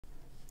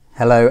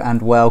Hello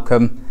and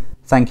welcome.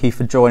 Thank you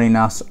for joining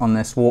us on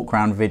this walk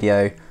around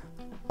video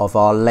of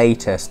our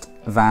latest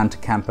van to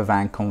camper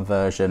van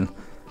conversion.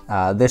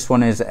 This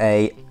one is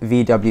a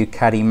VW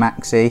Caddy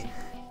Maxi.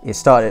 It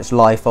started its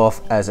life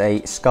off as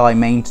a Sky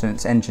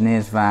maintenance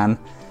engineer's van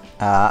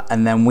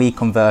and then we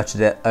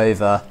converted it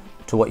over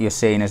to what you're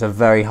seeing is a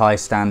very high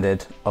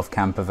standard of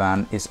camper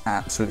van. It's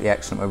absolutely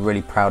excellent. We're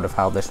really proud of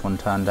how this one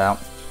turned out.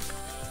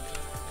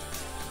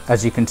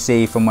 As you can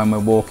see from when we're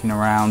walking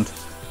around,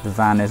 the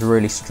van is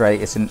really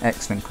straight, it's in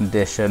excellent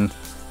condition.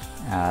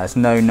 There's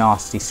no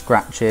nasty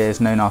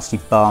scratches, no nasty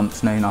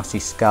bumps, no nasty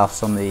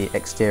scuffs on the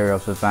exterior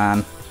of the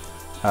van.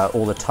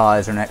 All the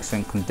tyres are in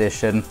excellent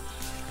condition.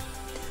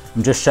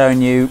 I'm just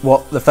showing you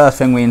what the first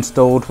thing we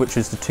installed, which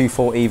was the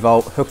 240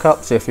 volt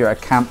hookup. So if you're at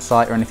a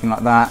campsite or anything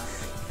like that,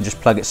 you can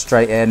just plug it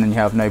straight in and you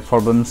have no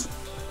problems.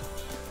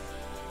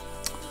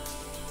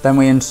 Then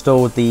we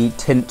installed the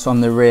tints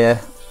on the rear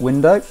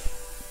window,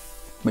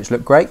 which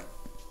look great.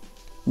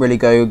 Really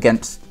go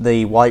against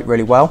the white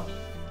really well.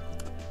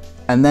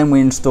 And then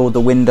we installed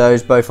the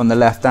windows both on the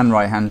left and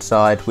right hand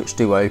side, which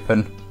do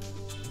open.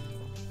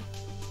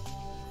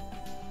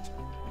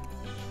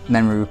 And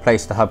then we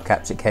replaced the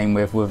hubcaps it came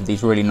with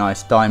these really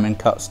nice diamond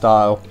cut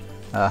style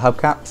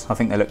hubcaps. I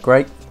think they look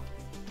great.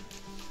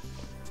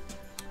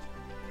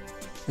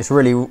 It's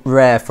really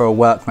rare for a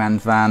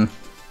workman's van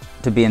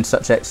to be in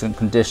such excellent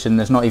condition.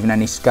 There's not even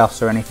any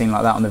scuffs or anything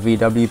like that on the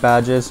VW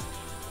badges.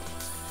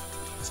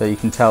 So you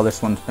can tell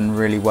this one's been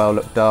really well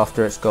looked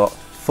after. It's got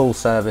full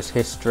service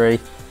history.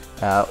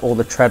 All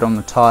the tread on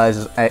the tyres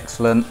is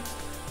excellent.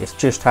 It's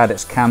just had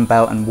its cam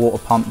belt and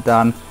water pump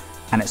done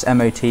and it's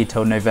MOT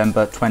till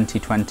November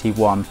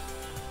 2021.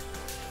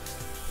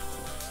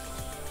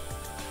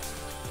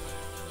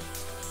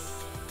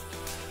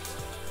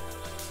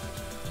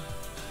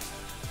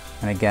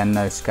 And again,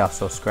 no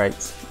scuffs or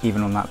scrapes,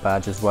 even on that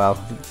badge as well.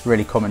 It's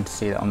really common to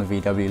see that on the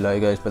VW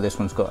logos, but this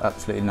one's got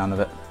absolutely none of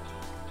it.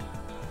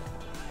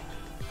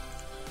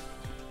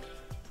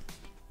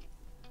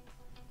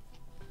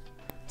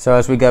 So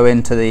as we go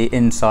into the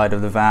inside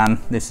of the van,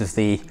 this is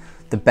the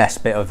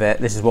best bit of it.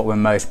 This is what we're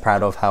most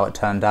proud of, how it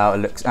turned out.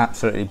 It looks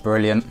absolutely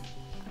brilliant.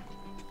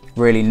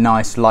 Really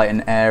nice, light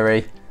and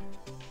airy.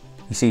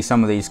 You see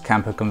some of these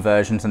camper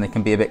conversions and they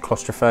can be a bit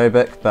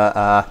claustrophobic, but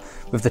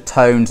with the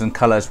tones and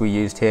colours we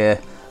used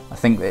here, I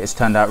think that it's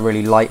turned out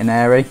really light and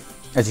airy.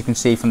 As you can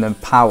see from the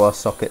power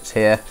sockets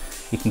here,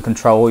 you can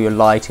control all your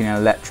lighting and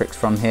electrics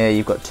from here.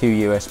 You've got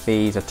two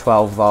USBs, a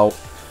 12 volt,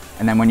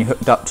 and then when you're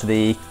hooked up to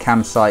the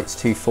campsite's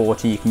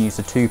 240, you can use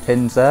the 2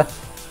 pins there.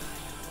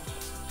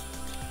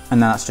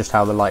 And that's just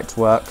how the lights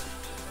work.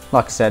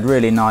 Like I said,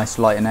 really nice,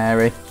 light and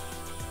airy.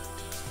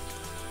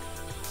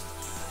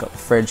 Got the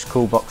fridge,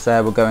 cool box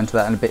there. We'll go into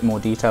that in a bit more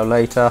detail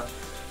later.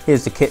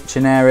 Here's the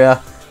kitchen area.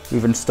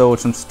 We've installed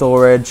some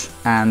storage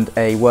and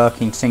a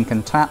working sink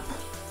and tap.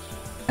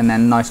 And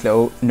then nice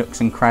little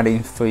nooks and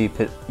crannies for you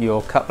put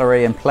your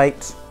cutlery and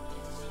plates.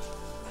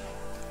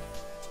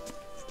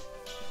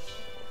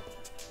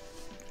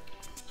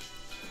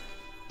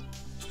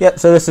 Yep,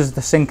 so this is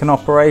the sink in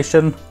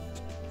operation.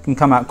 It can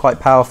come out quite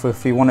powerful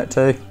if you want it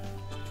to.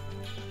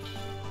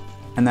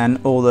 And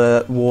then all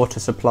the water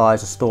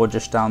supplies are stored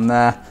just down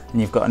there. And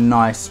you've got a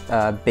nice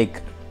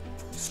big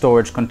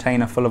storage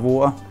container full of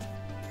water.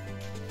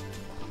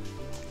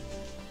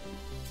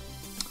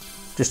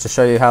 Just to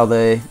show you how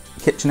the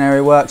kitchen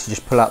area works, you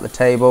just pull out the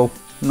table.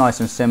 Nice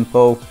and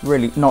simple,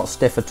 really not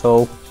stiff at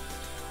all.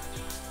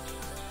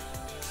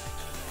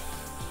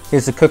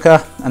 Here's the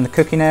cooker and the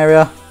cooking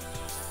area.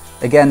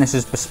 Again, this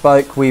is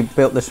bespoke. We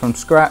built this from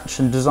scratch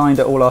and designed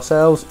it all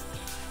ourselves.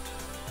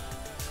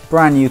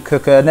 Brand new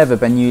cooker, never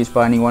been used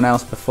by anyone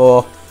else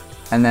before.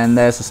 And then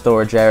there's the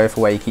storage area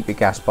for where you keep your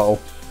gas bottle.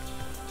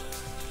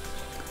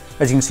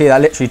 As you can see,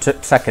 that literally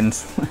took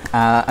seconds.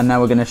 And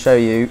now we're going to show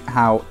you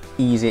how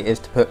easy it is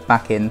to put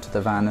back into the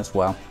van as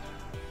well.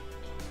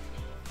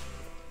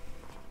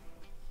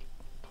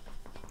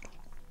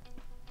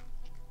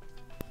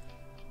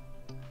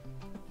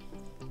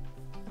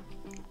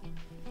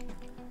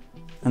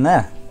 And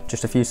there,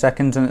 just a few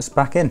seconds and it's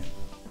back in.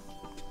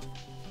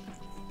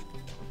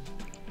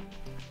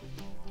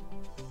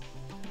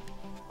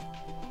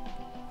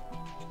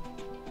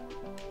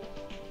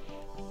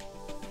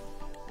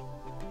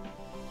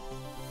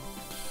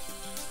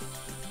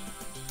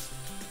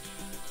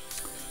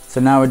 So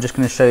now we're just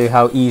going to show you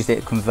how easy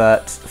it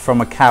converts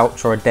from a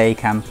couch or a day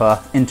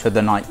camper into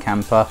the night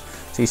camper.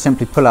 So you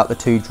simply pull out the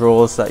 2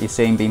 drawers that you're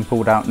seeing being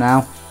pulled out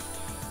now.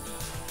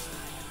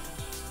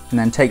 And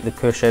then take the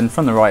cushion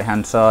from the right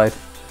hand side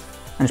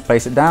and just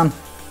place it down.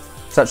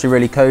 It's actually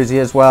really cozy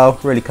as well,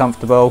 really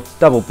comfortable,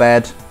 double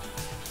bed,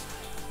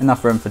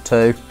 enough room for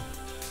 2.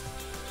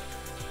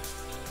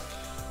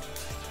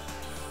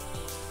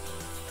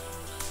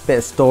 Bit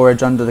of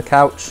storage under the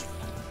couch.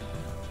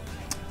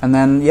 And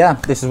then yeah,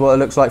 this is what it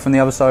looks like from the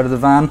other side of the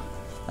van.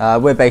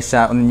 We're based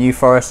out in the New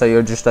Forest, so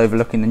you're just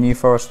overlooking the New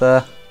Forest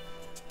there.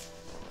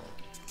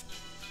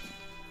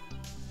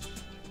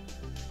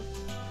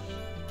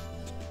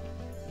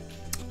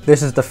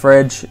 This is the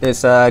fridge.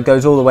 It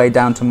goes all the way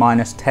down to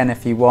 -10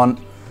 if you want.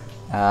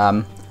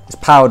 It's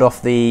powered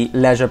off the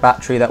leisure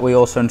battery that we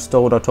also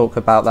installed. I'll talk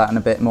about that in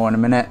a bit more in a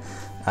minute.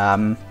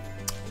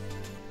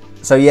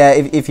 So yeah,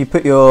 if you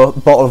put your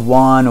bottle of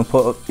wine or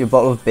put your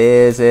bottle of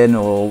beers in,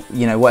 or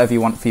you know, whatever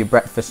you want for your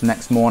breakfast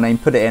next morning,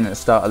 put it in at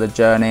the start of the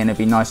journey and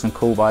it'll be nice and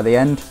cool by the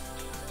end.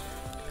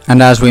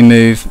 And as we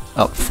move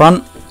up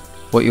front,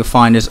 what you'll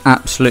find is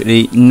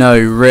absolutely no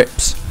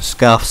rips,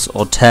 scuffs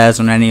or tears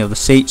on any of the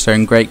seats. They're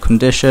in great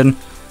condition.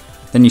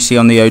 Then you see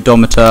on the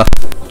odometer,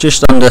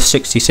 just under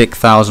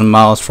 66,000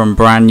 miles from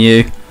brand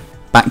new,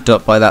 backed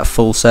up by that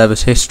full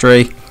service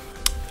history.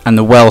 And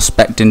the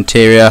well-spec'd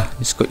interior,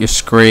 it's got your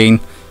screen,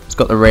 it's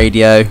got the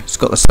radio, it's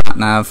got the sat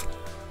nav.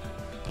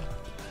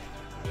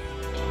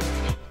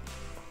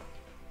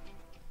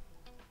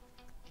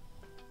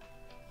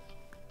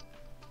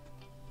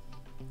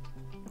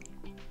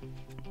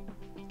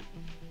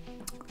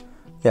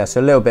 Yeah,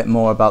 so a little bit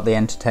more about the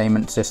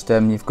entertainment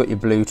system. You've got your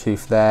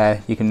Bluetooth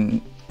there, you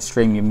can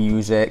stream your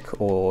music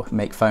or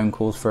make phone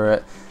calls through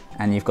it,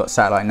 and you've got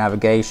satellite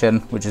navigation,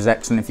 which is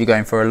excellent if you're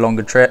going for a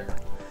longer trip.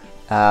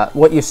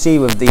 What you see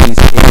with these is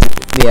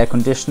the air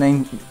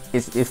conditioning.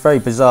 It's very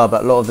bizarre,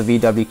 but a lot of the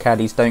VW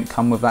Caddies don't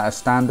come with that as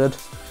standard,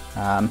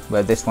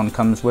 where this one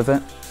comes with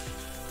it.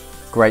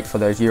 Great for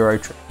those Euro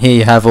trips. Here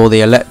you have all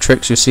the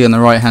electrics. You'll see on the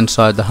right hand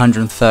side the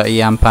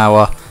 130 amp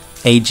hour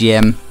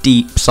AGM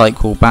deep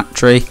cycle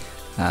battery.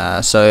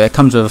 So it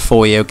comes with a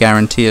 4-year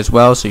guarantee as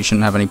well, so you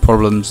shouldn't have any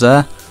problems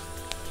there.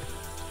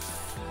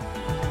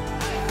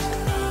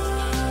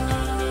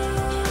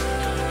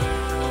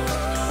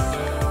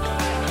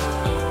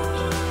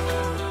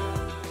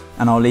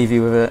 And I'll leave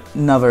you with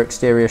another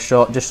exterior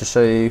shot just to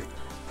show you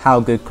how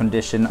good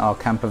condition our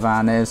camper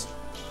van is.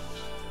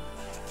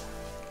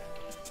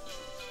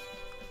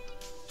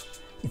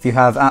 If you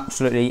have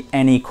absolutely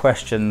any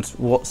questions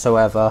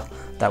whatsoever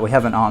that we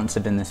haven't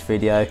answered in this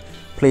video,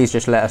 please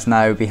just let us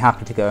know. We'd be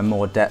happy to go in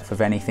more depth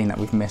of anything that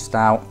we've missed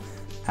out,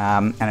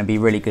 and it'd be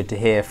really good to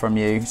hear from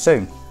you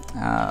soon.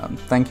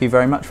 Thank you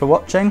very much for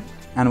watching,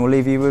 and we'll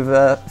leave you with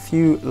a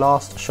few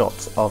last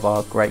shots of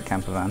our great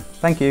camper van.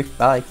 Thank you,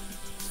 bye.